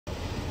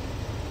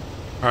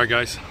Alright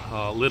guys,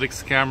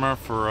 Lytx camera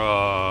for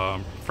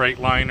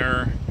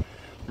Freightliner,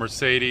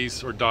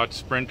 Mercedes or Dodge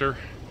Sprinter.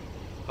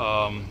 It's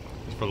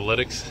for the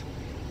Lytx.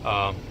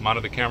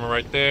 Mounted the camera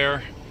right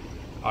there.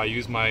 I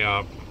use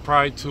my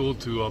pry tool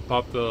to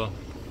pop the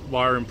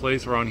wire in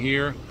place around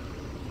here.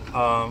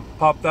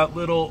 Pop that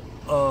little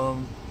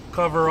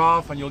cover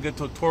off and you'll get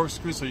to a torque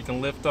screw so you can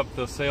lift up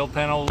the sail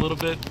panel a little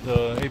bit,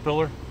 the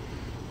A-pillar.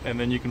 And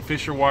then you can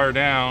fish your wire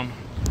down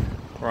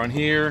around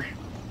here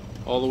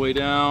all the way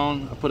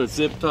down. I put a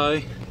zip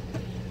tie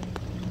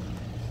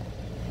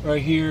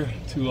right here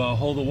to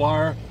hold the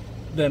wire.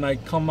 Then I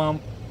come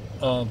up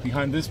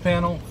behind this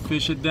panel,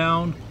 fish it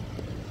down,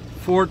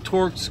 4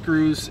 torque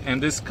screws,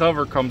 and this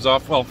cover comes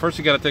off. Well, first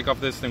you got to take off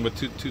this thing with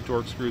two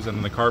torque screws, and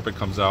then the carpet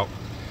comes out,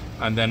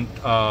 and then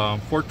 4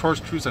 torque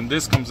screws, and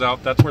this comes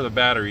out. That's where the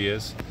battery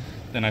is.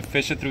 Then I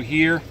fish it through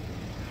here.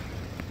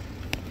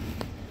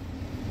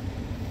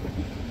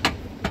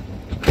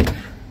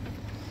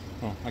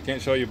 I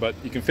can't show you, but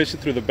you can fish it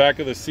through the back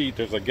of the seat.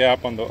 There's a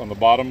gap on the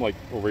bottom, like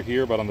over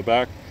here, but on the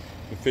back,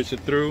 you can fish it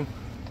through.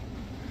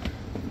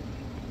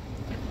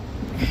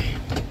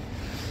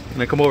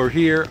 And I come over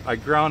here, I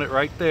ground it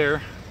right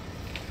there,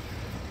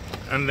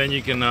 and then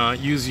you can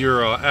use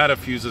your added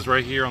fuses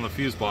right here on the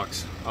fuse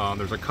box.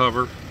 There's a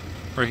cover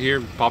right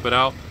here, pop it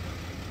out,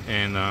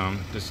 and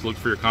just look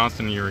for your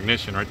constant and your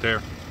ignition right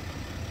there.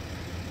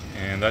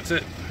 And that's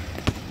it.